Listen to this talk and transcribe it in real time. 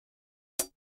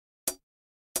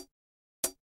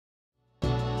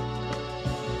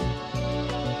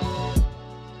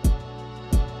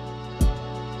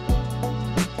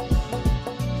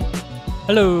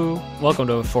Hello! Welcome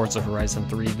to a Forza Horizon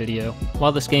 3 video.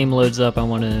 While this game loads up, I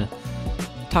want to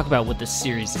talk about what this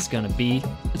series is going to be.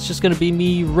 It's just going to be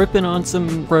me ripping on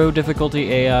some pro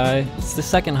difficulty AI. It's the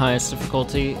second highest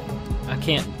difficulty. I'm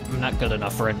not good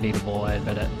enough for unbeatable, I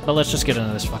admit it. But let's just get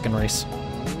into this fucking race.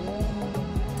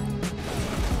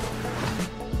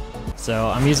 So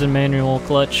I'm using manual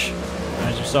clutch,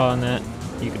 as you saw in that.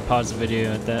 You can pause the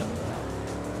video at that.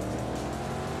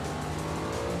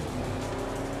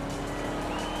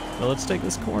 So let's take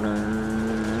this corner.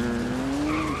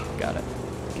 Got it.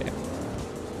 Okay.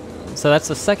 So that's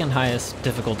the second highest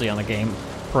difficulty on the game.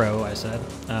 Pro, I said.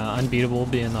 Unbeatable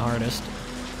being the hardest.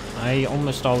 I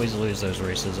almost always lose those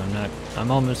races.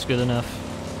 I'm almost good enough.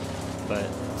 But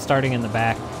starting in the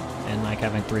back and like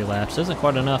having 3 laps isn't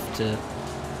quite enough to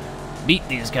beat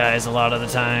these guys a lot of the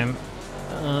time.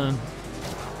 And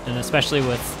especially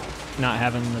with not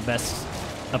having the best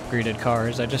upgraded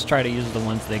cars, I just try to use the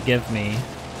ones they give me.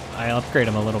 I upgrade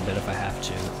them a little bit if I have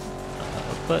to,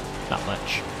 but not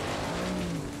much.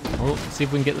 Oh, let's see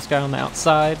if we can get this guy on the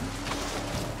outside.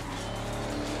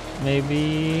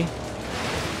 Maybe.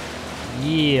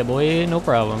 Yeah, boy, no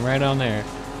problem. Right on there.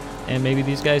 And maybe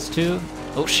these guys too.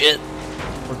 Oh shit.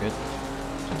 We're good.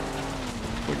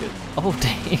 We're good. Oh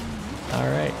dang.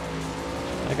 Alright.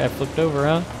 That guy flipped over,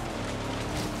 huh?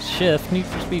 Shift. Need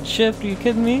for speed shift. Are you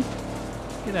kidding me?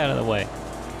 Get out of the way.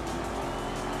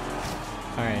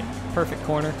 Alright, perfect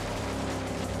corner.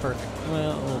 Perfect.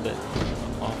 Well, a little bit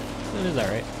off. It is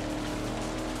alright.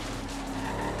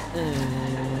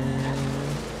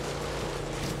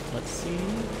 Let's see.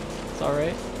 It's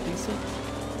alright. Decent.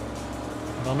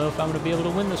 I don't know if I'm going to be able to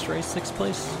win this race. 6th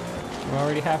place. We're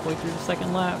already halfway through the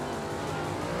second lap.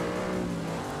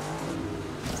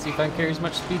 Let's see if I can carry as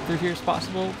much speed through here as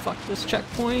possible. Fuck this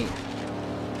checkpoint.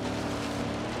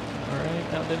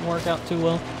 Alright, that didn't work out too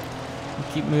well.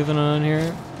 Keep moving on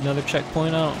here. Another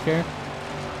checkpoint, I don't care.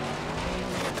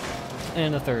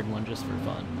 And a 3rd one just for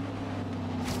fun.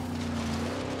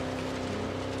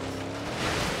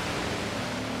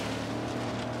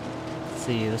 Let's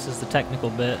see, this is the technical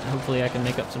bit. Hopefully I can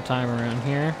make up some time around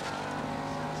here.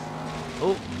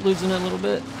 Oh, losing it a little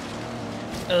bit.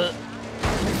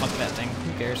 Fuck that thing,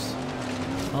 who cares?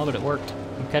 Oh, but it worked.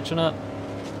 I'm catching up.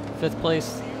 5th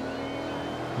place.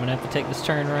 I'm gonna have to take this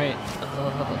turn right.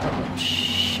 Oh,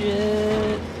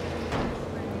 shit.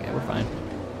 Okay, we're fine.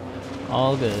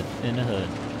 All good in the hood.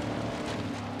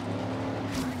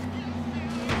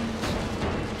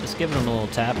 Just giving him a little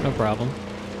tap, no problem.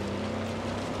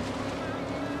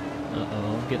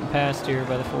 Uh-oh, getting passed here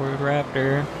by the Ford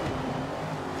Raptor.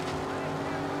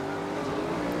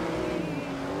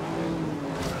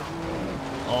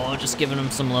 Oh, just giving him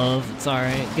some love. It's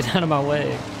alright. Get out of my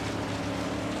way.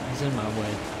 He's in my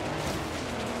way.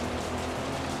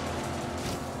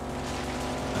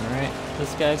 Alright,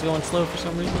 this guy's going slow for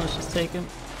some reason. Let's just take him.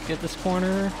 Get this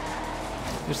corner.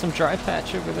 There's some dry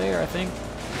patch over there, I think.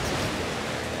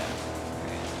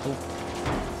 Oh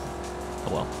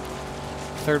well.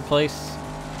 3rd place.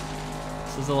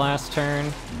 This is the last turn.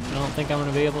 I don't think I'm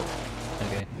gonna be able.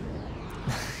 Okay.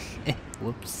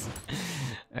 Whoops.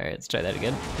 Alright, let's try that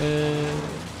again.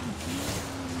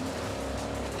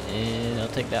 And I'll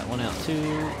take that one out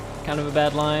too. Kind of a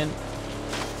bad line.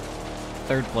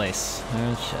 3rd place.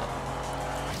 Oh shit.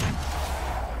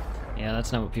 Yeah,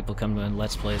 that's not what people come to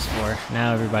Let's Plays for.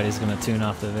 Now everybody's gonna tune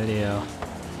off the video.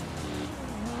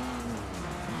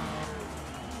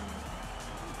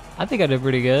 I think I did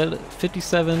pretty good.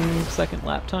 57-second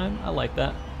lap time. I like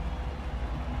that.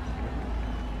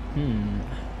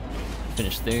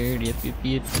 Finished 3rd.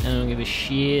 Yep. I don't give a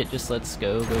shit. Just let's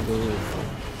go. Go.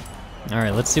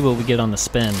 Alright, let's see what we get on the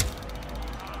spin.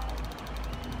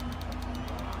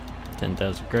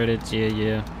 10,000 credits,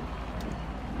 yeah.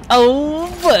 Oh,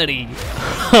 buddy!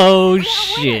 Oh,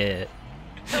 shit.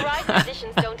 The ride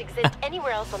conditions don't exist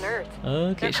anywhere else on Earth.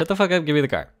 Okay, shut the fuck up, give me the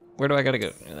car. Where do I gotta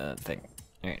go? That thing.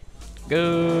 Alright.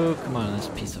 Go! Come on, this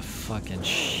piece of fucking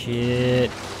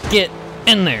shit. Get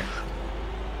in there!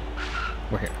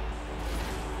 We're here.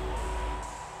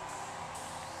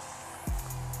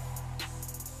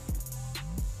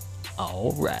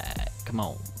 Alright, come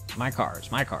on. My cars.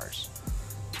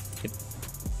 Yep.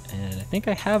 And I think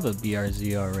I have a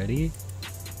BRZ already.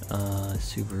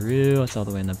 Subaru, it's all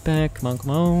the way in the back. Come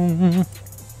on.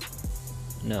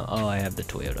 No, oh, I have the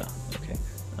Toyota. Okay.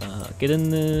 Get in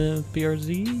the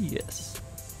BRZ? Yes.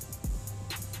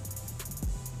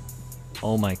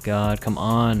 Oh my god, come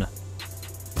on.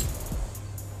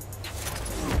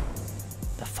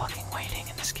 The fucking waiting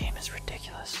in this game is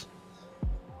ridiculous.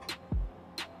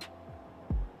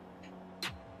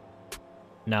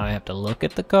 Now I have to look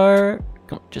at the car.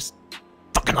 Come on, just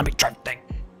fucking let me try the thing.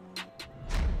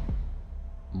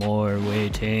 More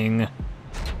waiting.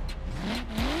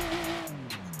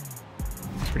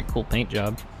 Pretty cool paint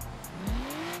job.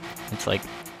 It's like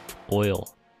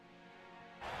oil.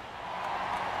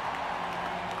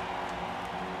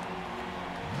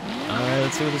 Alright,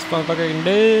 let's see what this motherfucker can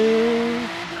do.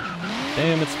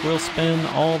 Damn, it's wheel spin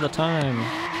all the time.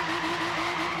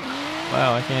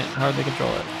 Wow, I can't hardly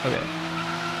control it. Okay.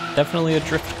 Definitely a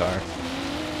drift car.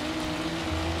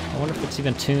 I wonder if it's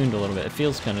even tuned a little bit. It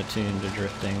feels kind of tuned to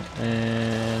drifting.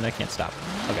 And I can't stop.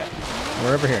 Okay.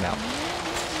 We're over here now.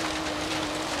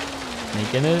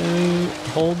 Making it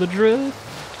hold the drift.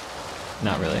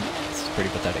 Not really. It's a pretty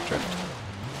pathetic drift.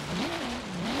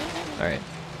 Alright.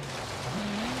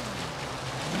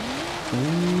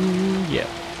 Ooh, yeah.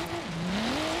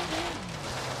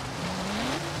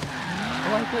 I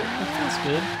like it. It feels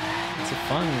good. It's a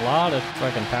fun lot of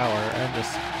fucking power. I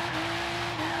just...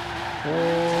 Oh,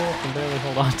 I can barely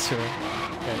hold on to it.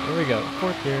 Okay, here we go.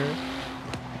 Fourth gear.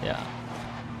 Yeah.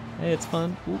 Hey, it's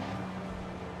fun. Ooh.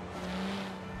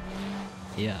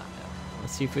 Yeah.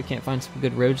 Let's see if we can't find some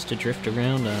good roads to drift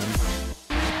around on.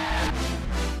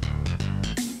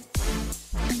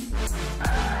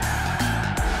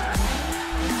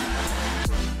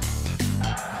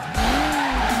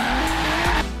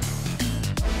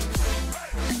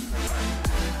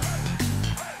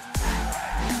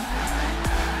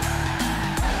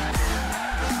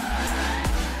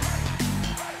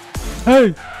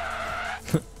 Hey!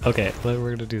 Okay,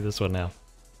 we're gonna do this one now.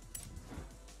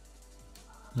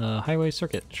 Highway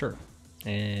circuit, sure.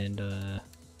 And,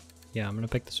 yeah, I'm gonna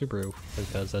pick the Subaru,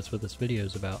 because that's what this video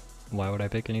is about. Why would I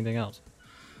pick anything else?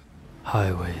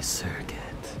 Highway circuit.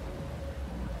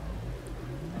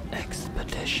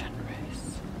 Expedition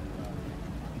race.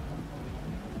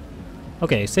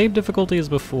 Okay, save difficulty as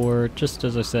before, just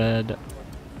as I said.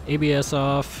 ABS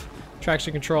off,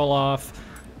 traction control off.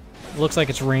 Looks like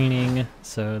it's raining,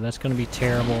 so that's gonna be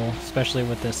terrible, especially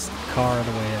with this car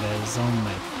the way it is. Oh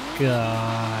my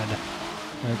god.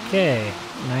 Okay,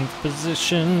 9th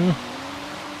position.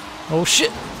 Oh shit!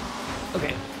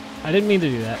 Okay, I didn't mean to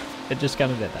do that. It just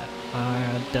kinda did that.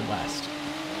 Dead last.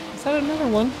 Is that another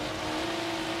one?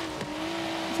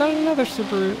 Is that another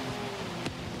Subaru?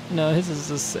 No, his is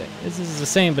the same. His is the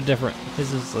same but different.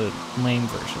 His is the lame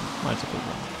version. Mine's a cool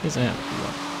one. His is a cool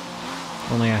one.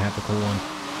 Only I have the cool one.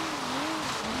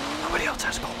 Nobody else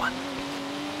has a cool one.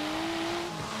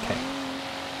 Okay.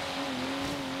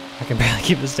 I can barely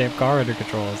keep this damn car under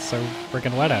control. It's so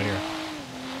freaking wet out here.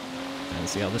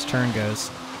 Let's see how this turn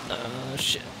goes.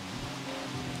 Shit.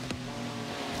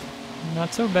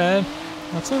 Not so bad.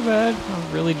 Not so bad.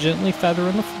 I'm really gently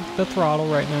feathering the throttle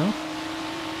right now.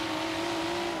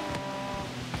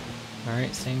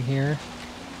 Alright, same here.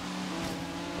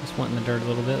 Just went in the dirt a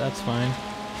little bit, that's fine.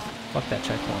 Fuck that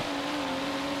checkpoint.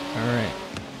 Alright.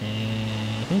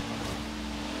 And...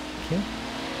 okay.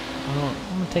 I'm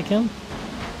gonna take him.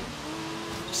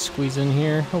 Just squeeze in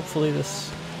here. Hopefully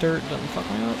this dirt doesn't fuck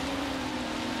me up.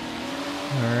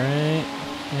 Alright.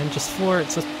 And just floor it.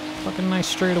 It's a fucking nice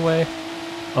straightaway.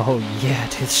 Oh yeah,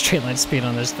 dude, the straight line speed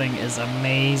on this thing is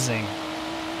amazing.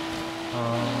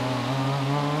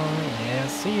 Yeah,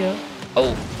 see ya.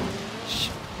 Oh,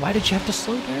 why did you have to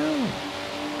slow down? I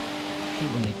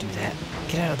hate when they do that.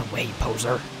 Get out of the way,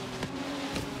 poser.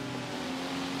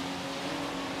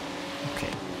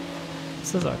 Okay,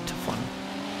 this is a tough one.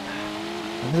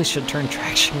 I really should turn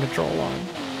traction control on.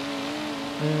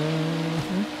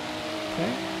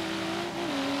 Okay.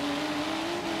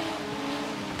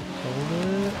 Hold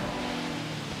it.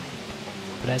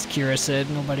 But as Kira said,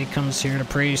 nobody comes here to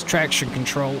praise traction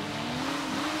control.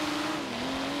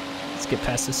 Let's get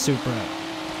past this Supra.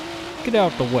 Get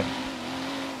out the way.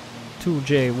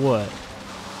 2J what?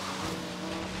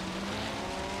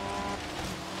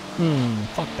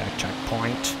 Fuck that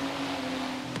checkpoint.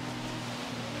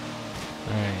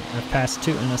 Alright, I've passed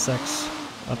 2 NSX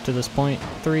up to this point.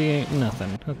 3 ain't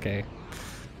nothing. Okay.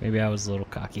 Maybe I was a little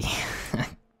cocky.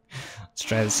 Let's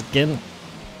try this again.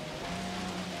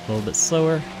 A little bit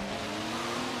slower.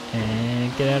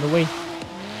 And get out of the way.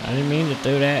 I didn't mean to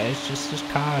do that. It's just this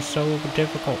car is so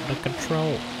difficult to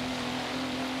control.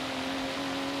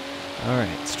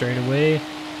 Alright, straight away.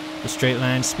 The straight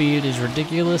line speed is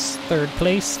ridiculous. 3rd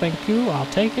place, thank you. I'll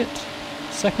take it.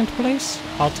 2nd place,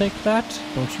 I'll take that.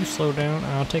 Don't you slow down.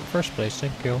 I'll take 1st place,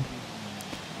 thank you.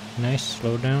 Nice,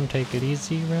 slow down. Take it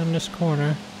easy around this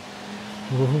corner.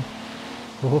 Ooh.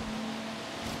 Ooh.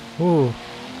 Ooh.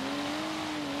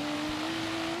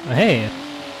 Oh, hey,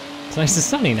 it's nice and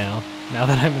sunny now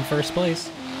that I'm in 1st place.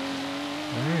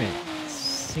 Alright,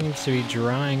 seems to be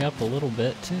drying up a little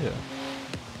bit too.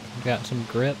 Got some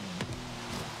grip.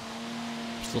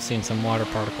 Still seeing some water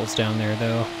particles down there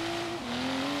though.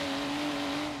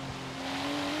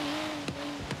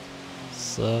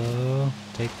 So,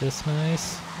 take this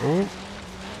nice. Oh,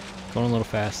 going a little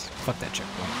fast. Fuck that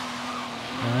checkpoint.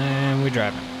 And we're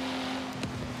driving.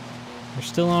 They're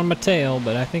still on my tail,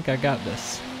 but I think I got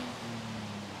this.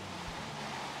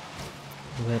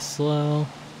 A little bit slow.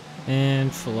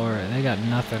 And Flora, they got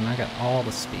nothing. I got all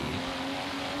the speed.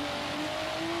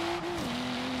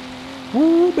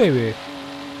 Woo, baby.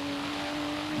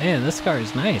 Man, this car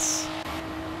is nice.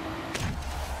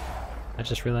 I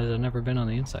just realized I've never been on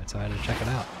the inside, so I had to check it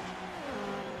out.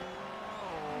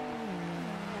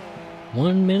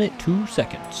 1 minute, 2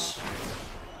 seconds.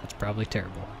 That's probably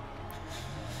terrible.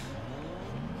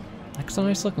 It's a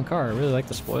nice looking car. I really like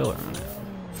the spoiler on it.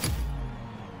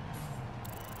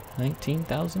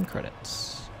 19,000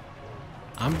 credits.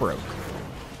 I'm broke.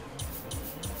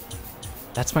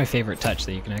 That's my favorite touch,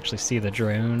 that you can actually see the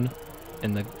drone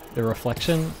and the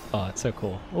reflection. Oh, it's so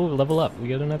cool. Oh, level up. We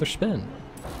get another spin.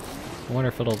 I wonder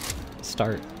if it'll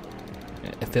start,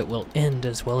 if it will end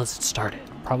as well as it started.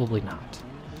 Probably not.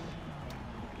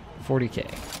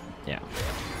 40k. Yeah.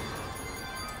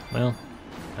 Well,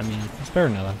 I mean, it's better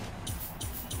than nothing.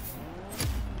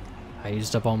 I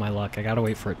used up all my luck. I gotta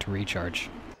wait for it to recharge.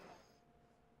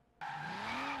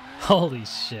 Holy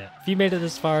shit. If you made it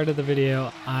this far into the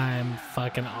video, I'm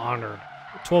fucking honored.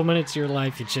 12 minutes of your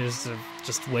life you chose to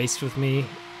just waste with me.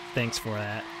 Thanks for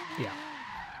that. Yeah.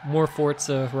 More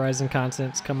Forza Horizon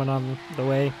content's coming on the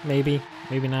way. Maybe.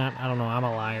 Maybe not. I don't know. I'm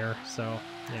a liar. So,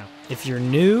 yeah. If you're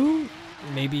new,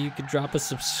 maybe you could drop a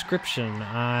subscription.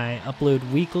 I upload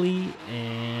weekly,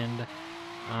 and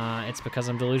it's because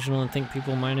I'm delusional and think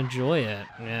people might enjoy it.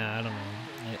 Yeah, I don't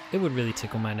know. It would really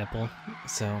tickle my nipple.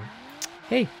 So,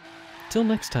 hey, till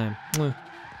next time. Mwah.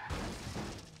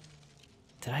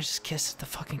 Did I just kiss the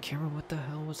fucking camera? What the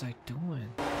hell was I doing?